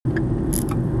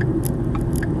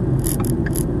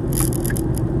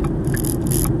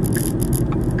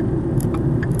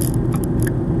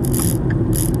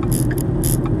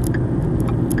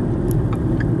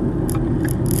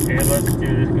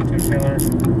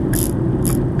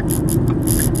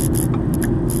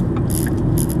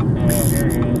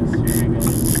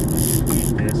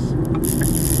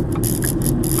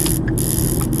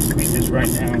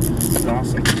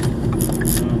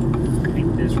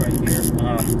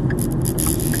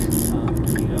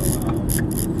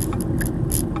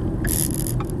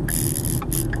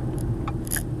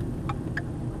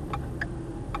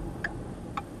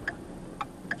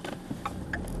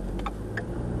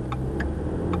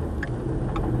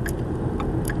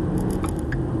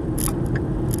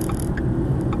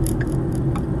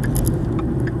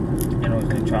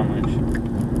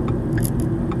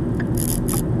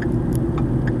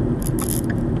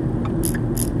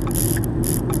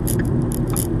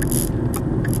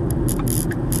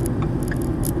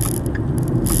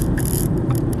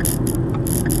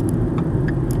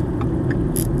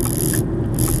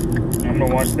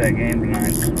watch that game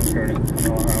tonight. I don't care to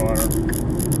know how water.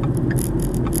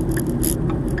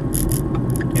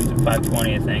 Game's at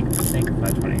 5:20, I think.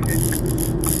 5:20 game.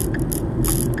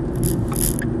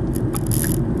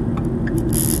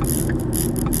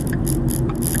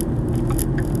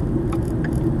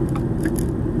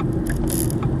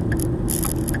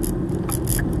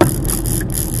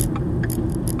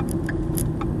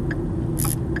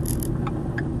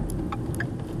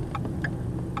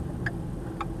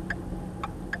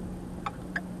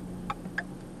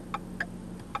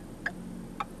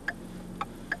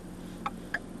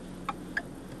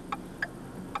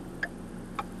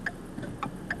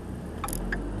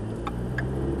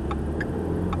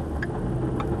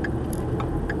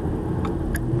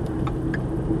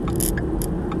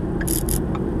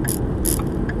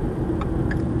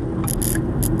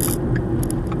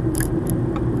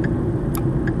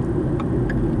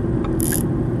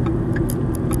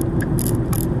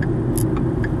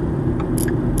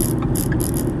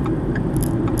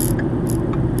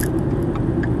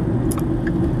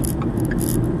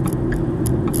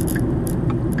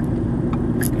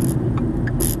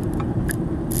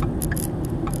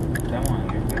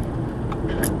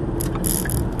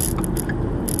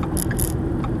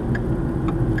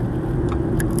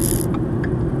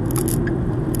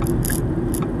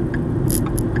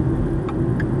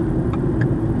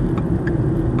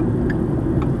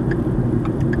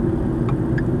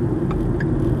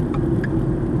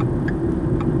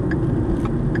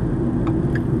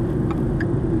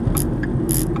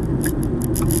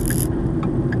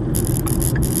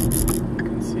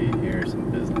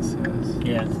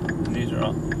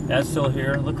 That's still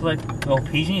here. Look like, oh,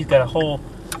 PG&E's got a whole,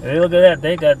 hey, look at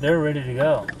that, they're ready to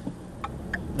go.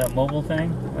 That mobile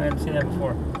thing, I hadn't seen that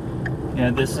before.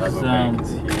 Yeah, this is,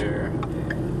 here.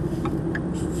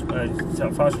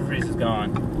 Foster Freeze is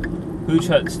gone. Hooch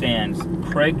Hut stands.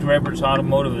 Craig Drebber's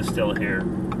Automotive is still here.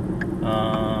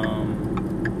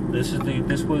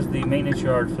 This was the maintenance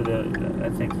yard for the, I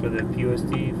think, for the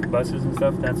PUSD buses and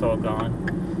stuff. That's all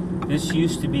gone. This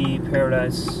used to be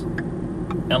Paradise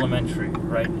Elementary,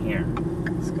 right in here.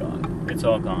 It's gone. It's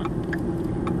all gone.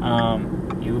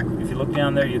 If you look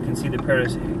down there, you can see the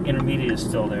Paradise Intermediate is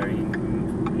still there. You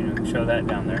can show that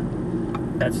down there.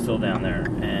 That's still down there,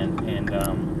 and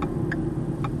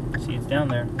see, it's down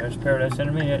there. There's Paradise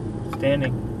Intermediate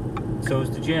standing. So is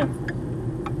the gym.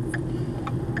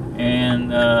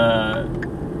 And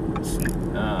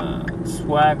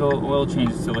Swag Oil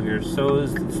Change is still here. So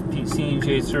is the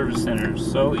C&J Service Center.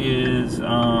 So is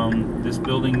this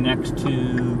building next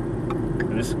to.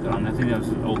 This is gone. I think that was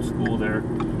an old school there.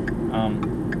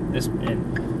 This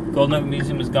Golden Nugget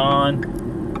Museum is gone.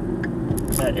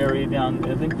 That area down,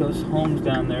 I think those homes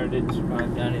down there did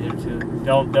survive down either too.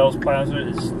 Dell's Plaza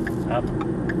is up.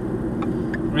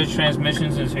 Ridge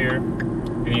Transmissions is here. I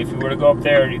mean, if you were to go up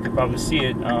there, you could probably see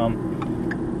it.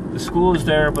 The school is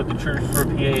there, but the church for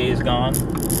PA is gone.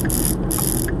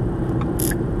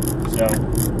 So.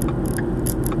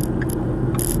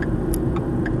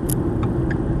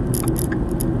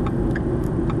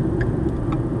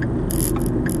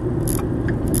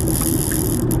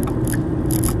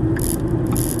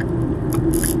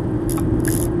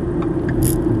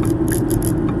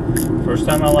 First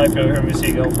time in my life you'll hear me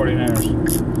say go 49ers.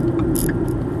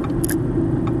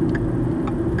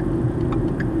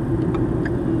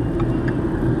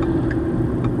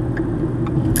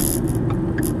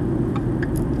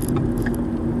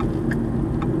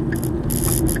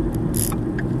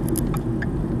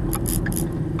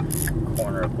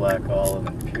 Corner of Black Olive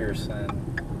and Pearson.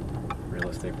 Real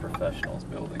Estate Professionals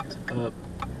building is up.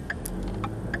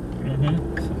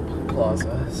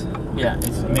 Plazas. Yeah,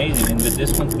 it's amazing, but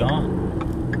this one's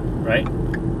gone, right?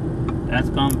 That's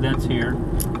gone, that's here.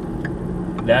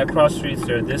 That cross street's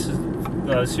there. This is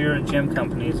Sierra Gym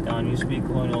Company is gone. Used to be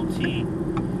Colonial Tea.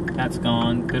 That's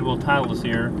gone. Goodwill Title is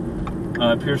here.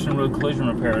 Pearson Road Collision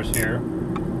Repair is here.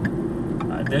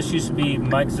 This used to be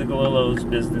Mike Zigalillo's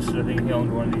business. I think he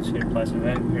owned one of these here places.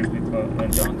 That appears to be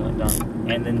gone.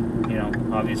 And then, you know,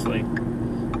 obviously,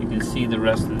 you can see the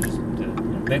rest of this.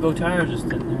 Big O Tires is in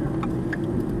there.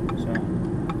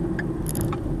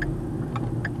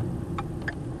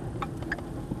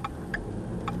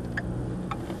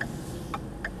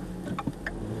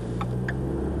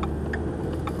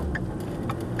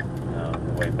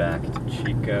 Way back to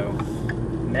Chico.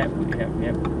 Yep.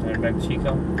 Turn back to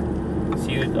Chico.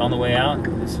 See it on the way out.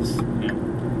 This is,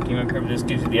 came up here. This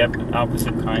gives you the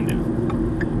opposite kind of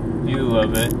view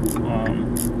of it.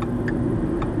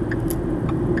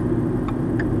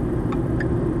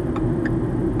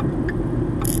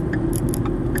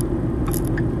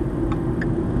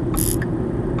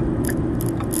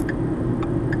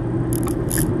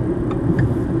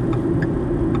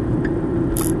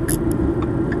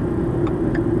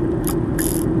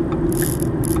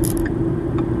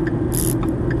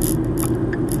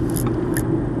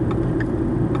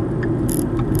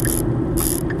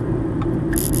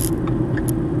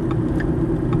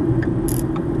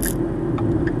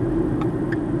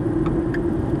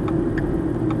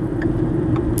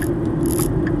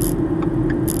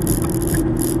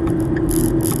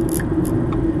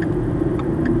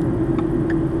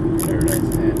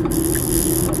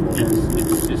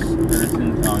 just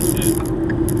everything's gone too.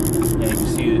 Yeah, you can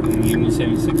see that the Union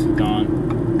 76 is gone.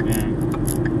 And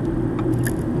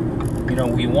you know,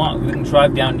 we can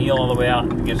drive down Neal all the way out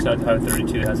and get us out to Highway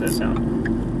 32. How's that sound?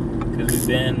 Because we've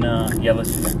been, yeah,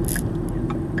 let's do that.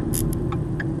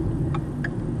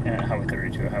 Yeah, Highway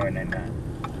 32, Highway 99.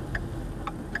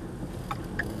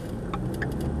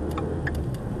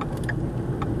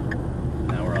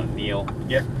 Now we're on Neal.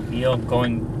 Yep, Neal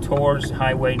going towards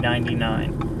Highway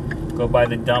 99. Go by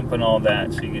the dump and all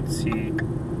that, so you can see. 9.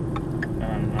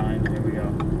 Here we go.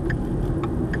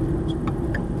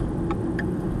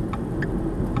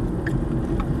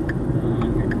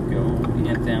 Here we go. We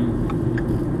hit them.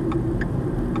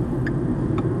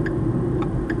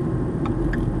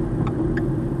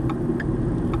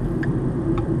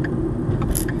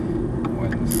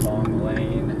 Long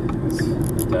lane is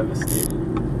devastated.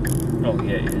 Oh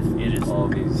yeah, it is. All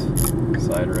these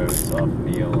side roads off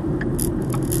Neal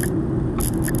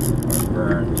are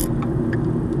burned.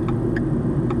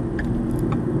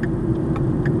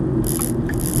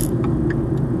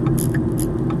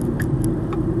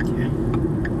 Yeah.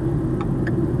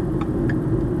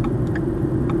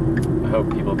 I hope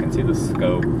people can see the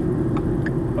scope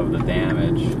of the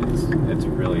damage. It's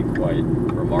really quite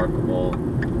remarkable.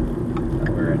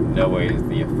 We're in no way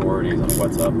the authorities on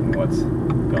what's up and what's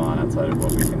gone outside of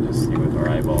what we can just see with our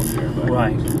eyeballs here. But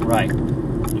Right.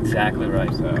 Exactly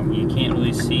right. So you can't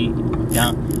really see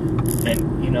down,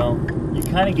 and you know, you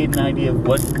kind of get an idea of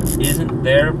what isn't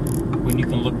there when you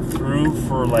can look through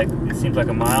for like, it seems like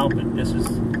a mile, but this is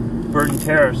Burden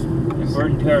Terrace. And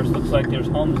Burden Terrace looks like there's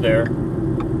homes there.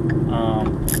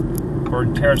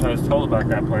 Burden Terrace, I was told about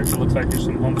that place. It looks like there's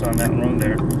some homes on that road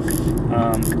there.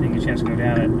 Didn't get a chance to go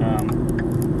down it.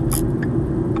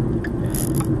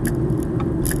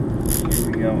 Here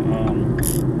we go.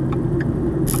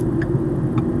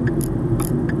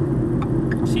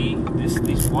 See,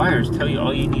 these wires tell you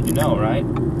all you need to know, right?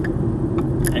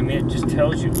 I mean, it just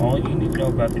tells you all you need to know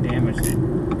about the damage that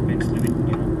eventually, you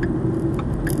know.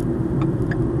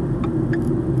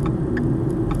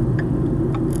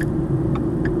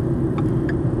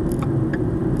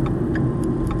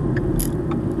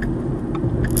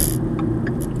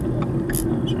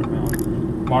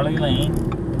 Marley Lane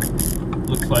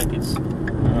looks like it's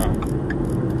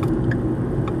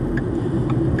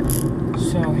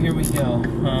so here we go.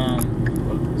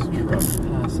 this truck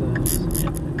passes.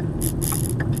 Yep.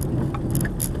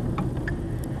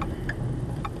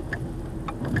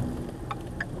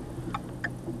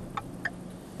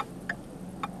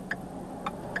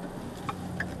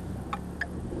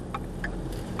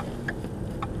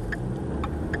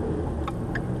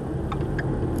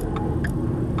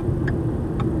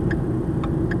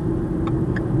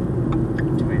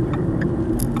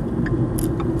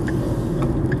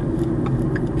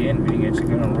 We didn't get to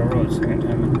go on railroad the second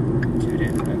time in 2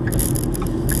 days.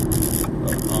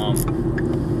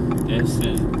 This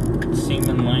is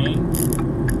Seaman Lane.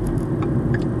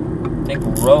 I think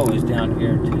Row is down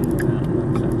here too. I don't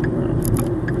know exactly where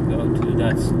we go to.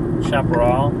 That's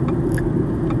Chaparral.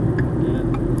 Yeah.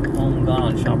 Home gone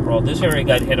on Chaparral. This area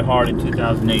got hit hard in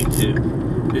 2008 too.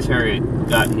 This area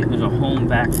got hit. There's a home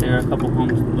back there. A couple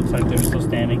homes. Looks like they're still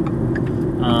standing.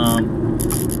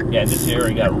 Yeah, this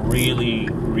area got really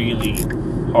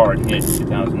hard hit in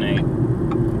 2008.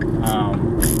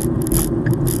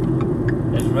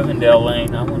 There's Rivendell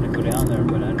Lane. I want to go down there,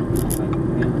 but I don't know if I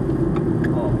can.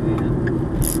 Oh man,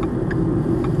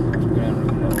 I'll go down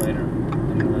Rivendell later.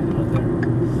 I didn't like it up there.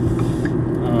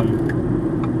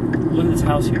 Look at this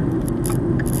house here.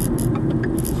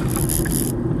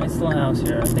 Nice little house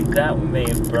here. I think that one may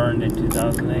have burned in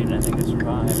 2008, and I think it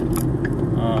survived.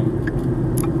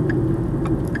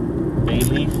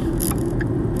 Bayleaf.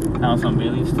 House on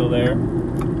Bayleaf still there.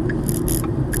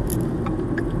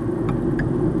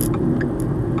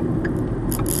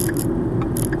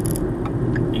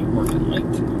 Ain't working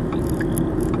late.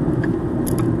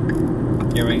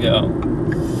 Here we go.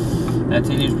 That's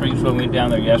Indian Springs Road. We went down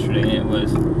there yesterday, and it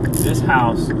was this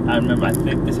house. I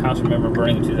think this house,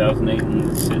 burning in 2008,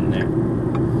 and it's sitting there.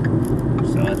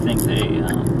 So I think they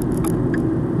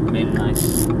made a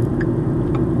nice.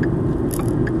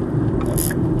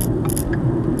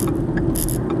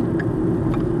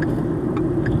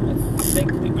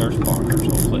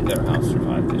 Hopefully their house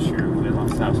survived this year. They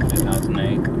lost the house in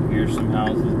 2008. Here's some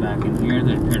houses back in here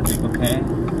that appear to be okay.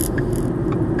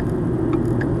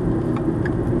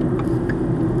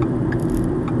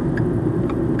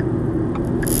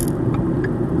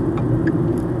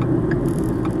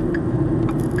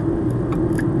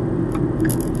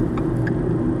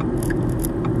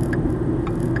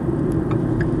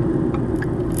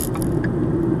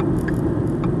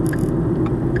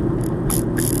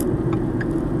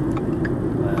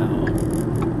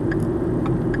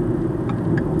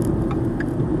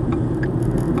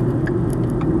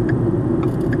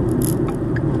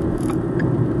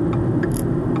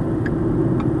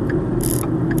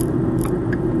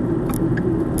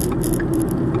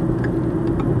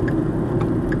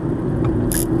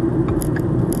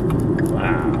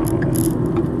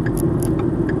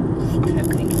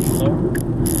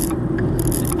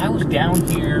 was down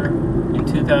here in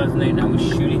 2008 and I was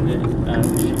shooting I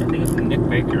think it was Nick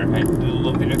Baker. I had a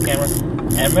little video camera.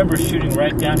 And I remember shooting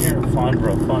right down here in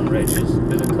Fawn Ridges.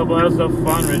 There's a couple houses off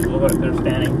Fawn Ridge look like they're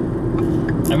standing.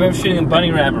 I remember shooting a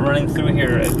bunny rabbit running through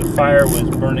here as the fire was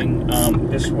burning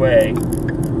this way.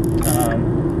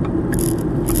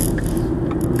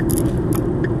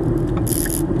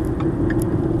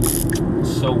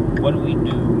 So what do we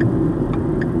do?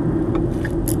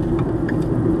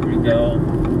 Here we go.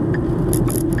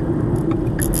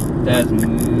 That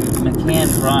McCann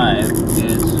Drive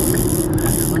is.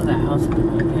 What the house?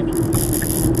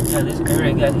 Yeah, this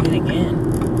area got hit again.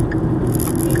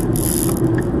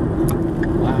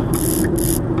 Wow.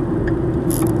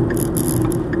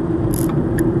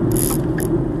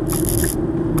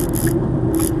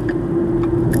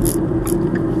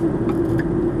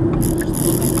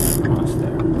 Across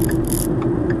there.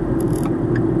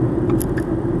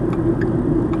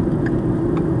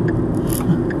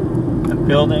 A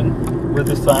building with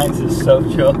the signs is so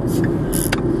chose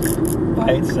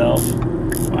by itself.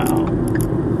 Wow.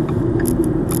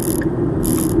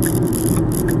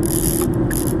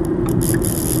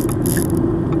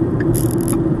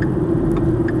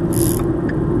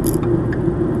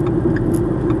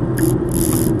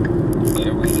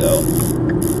 There we go.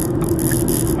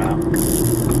 Wow.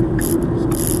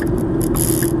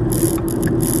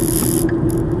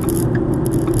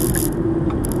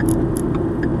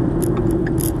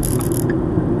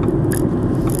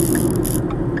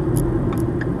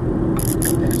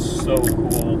 So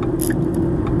cool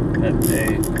that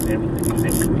they was able to do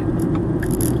that.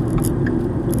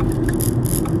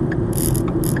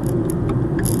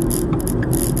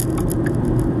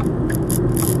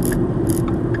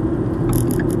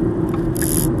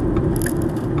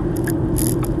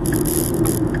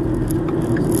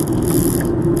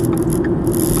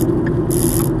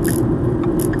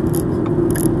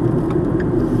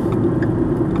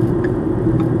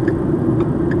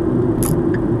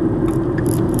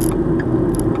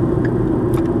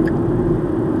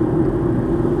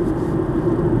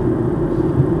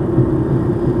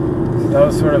 That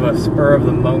was sort of a spur of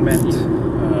the moment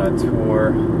tour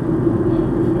of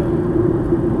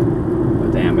the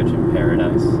damage in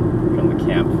Paradise from the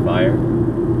campfire.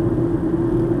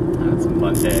 It's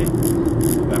Monday,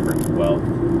 November 12th,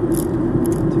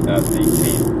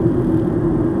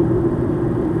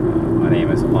 2018. My name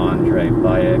is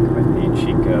Byik with the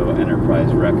Chico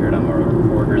Enterprise Record. I'm a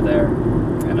reporter there,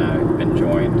 and I've been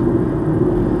joined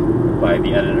by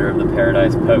the editor of the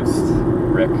Paradise Post,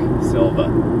 Rick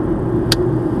Silva.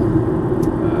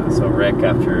 So Rick,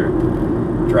 after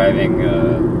driving,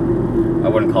 I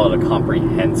wouldn't call it a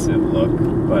comprehensive look,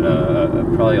 but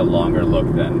probably a longer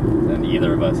look than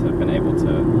either of us have been able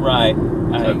to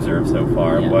observe so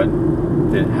far. Yeah.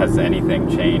 Has anything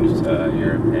changed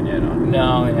your opinion on it?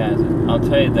 No, it hasn't. I'll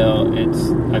tell you though,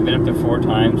 I've been up there 4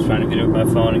 times trying to video with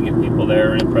my phone and get people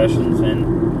their impressions and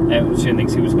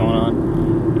see what's going on.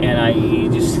 And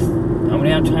how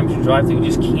many times you drive through, you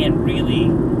just can't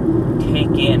really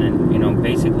take in and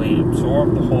basically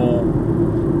absorb the whole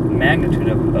magnitude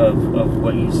of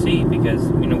what you see, because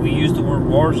we use the word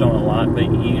war zone a lot, but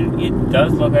it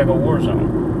does look like a war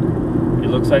zone. It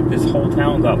looks like this whole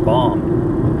town got bombed,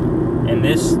 and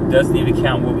this doesn't even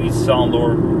count what we saw in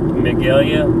Lower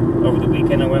Magalia over the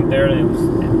weekend. I went there. It was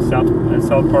in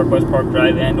South Park, West Park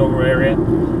Drive, Andover area.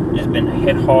 It's been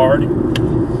hit hard,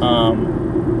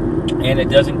 and it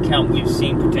doesn't count what we've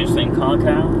seen potentially in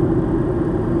Concow,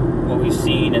 what we've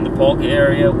seen in the Polka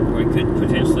area, we could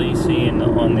potentially see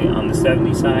on the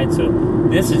 70 side. So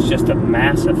this is just a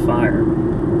massive fire,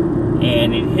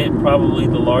 and it hit probably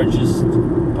the largest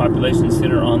population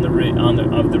center of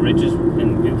the ridges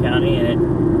in Butte County,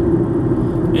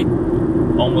 and it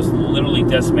almost literally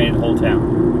decimated the whole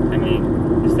town. I mean,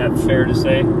 is that fair to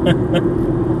say?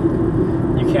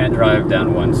 You can't drive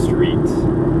down one street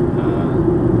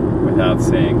without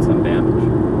seeing some damage.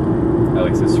 At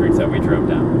least the streets that we drove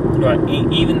down. Right.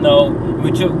 Even though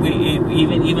we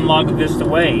even Lago Vista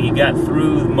Way, you got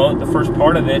through the first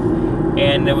part of it,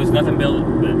 and there was nothing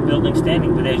building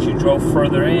standing. But as you drove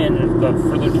further in and got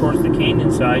further towards the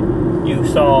canyon side, you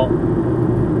saw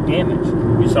damage.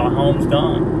 You saw homes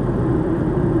gone,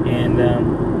 and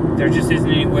there just isn't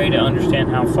any way to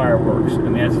understand how fire works. I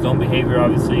mean, it has its own behavior.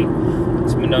 Obviously,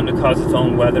 it's been known to cause its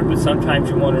own weather, but sometimes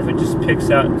you wonder if it just picks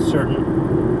out certain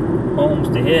homes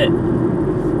to hit.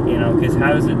 Because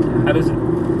how does it,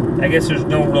 I guess there's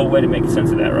no real way to make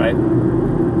sense of that, right?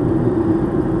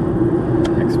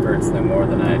 Experts know more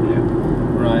than I do.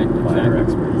 Right. Fire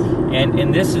experts.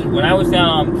 And this is, when I was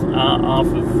down off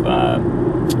of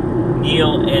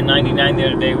Neil and 99 the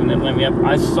other day when they let me up,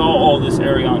 I saw all this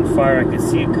area on fire. I could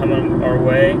see it coming my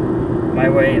way,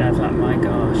 and I thought, my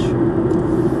gosh.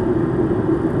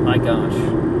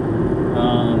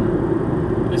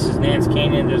 This is Nance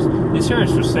Canyon. This area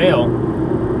is for sale,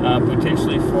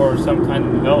 potentially for some kind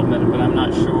of development, but I'm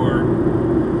not sure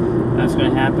that's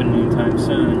going to happen anytime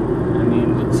soon. I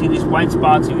mean, see these white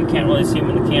spots, if you can't really see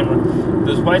them in the camera,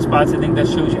 those white spots, I think that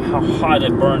shows you how hot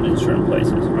it burned in certain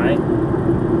places, right?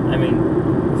 I mean,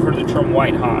 you've heard the term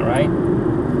white hot, right?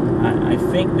 I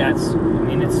think that's, I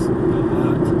mean, it's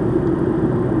hot.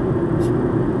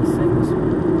 This thing's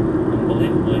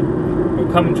unbelievably.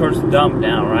 We're coming towards the dump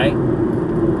now, right?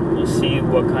 We'll see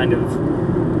what kind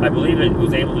of, I believe it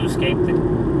was able to escape the,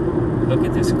 look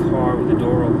at this car with the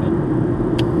door open.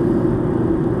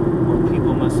 Or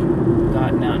people must have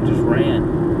gotten out and just ran.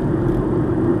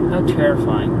 How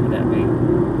terrifying would that be?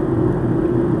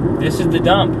 This is the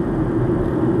dump.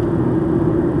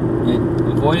 It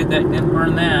avoided that, didn't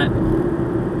burn that.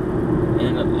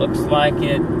 And it looks like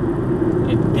it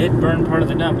did burn part of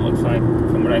the dump, it looks like,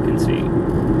 from what I can see.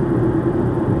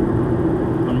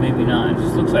 Or maybe not, it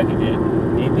just looks like it did.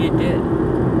 Maybe it did.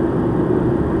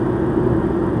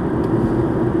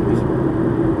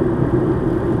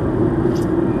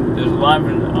 There's a lot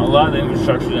of the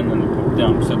infrastructure in the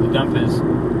dump, so the dump is,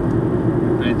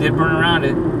 but it did burn around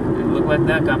it. It looked like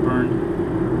that got burned.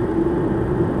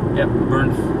 Yep,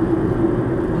 burned.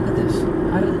 Look at this.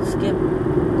 How did it skip?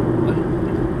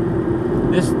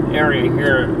 This area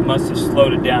here must have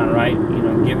slowed it down, right? You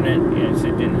know, given it,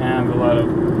 it didn't have a lot of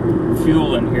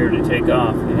fuel in here to take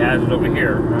off. It has it over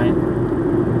here, right?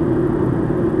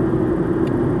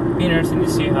 Be interesting to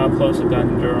see how close it got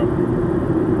to Durham.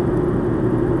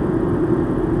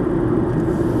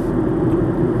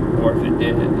 Or if it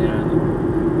did, yeah.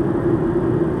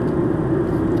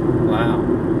 Wow.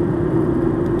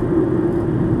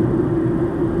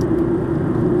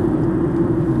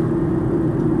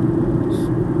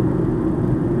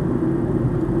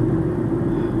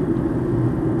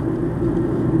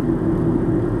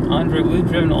 Andre, we've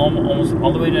driven almost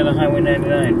all the way down to Highway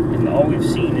 99, and all we've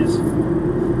seen is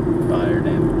Fire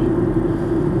damage.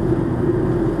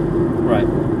 right.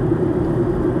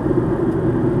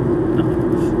 No,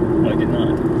 I did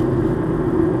not.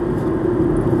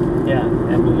 Yeah,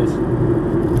 that was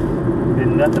did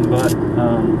nothing but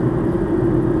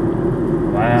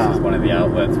wow. This is one of the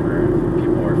outlets where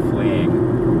people were fleeing.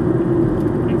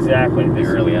 Exactly. In the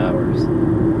early hours.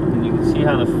 And you can see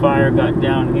how the fire got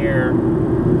down here.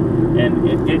 And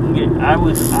it didn't get, I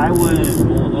was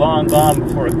long gone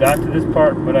before it got to this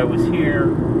part, but I was here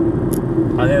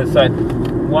on the other side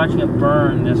watching it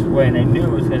burn this way, and I knew it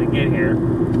was going to get here.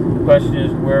 The question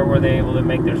is, where were they able to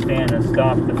make their stand and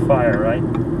stop the fire, right?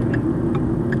 I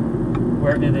mean,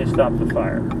 where did they stop the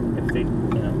fire? If they,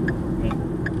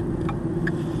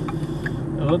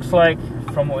 it looks like,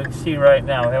 from what we can see right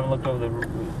now, we haven't looked over the,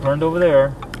 burned over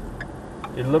there,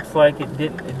 it looks like it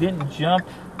didn't jump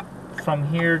from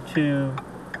here to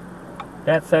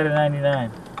that side of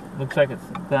 99. Looks like it's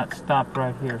got stopped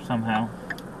right here somehow.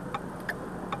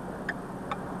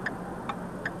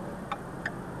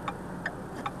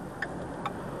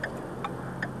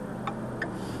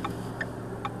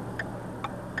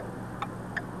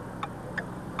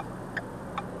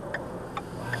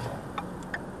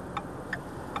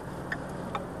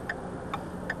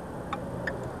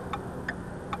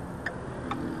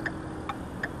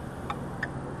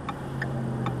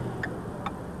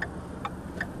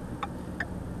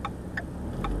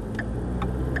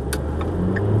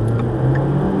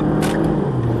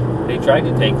 Tried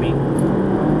to take me.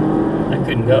 I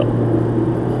couldn't go.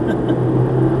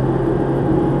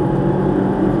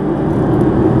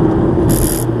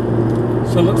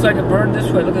 So it looks like it burned this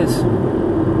way. Look at this.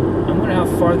 I wonder how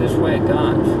far this way it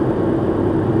got.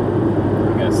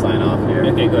 I'm gonna sign off here.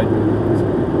 Okay, good.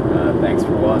 Thanks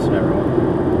for watching, everyone.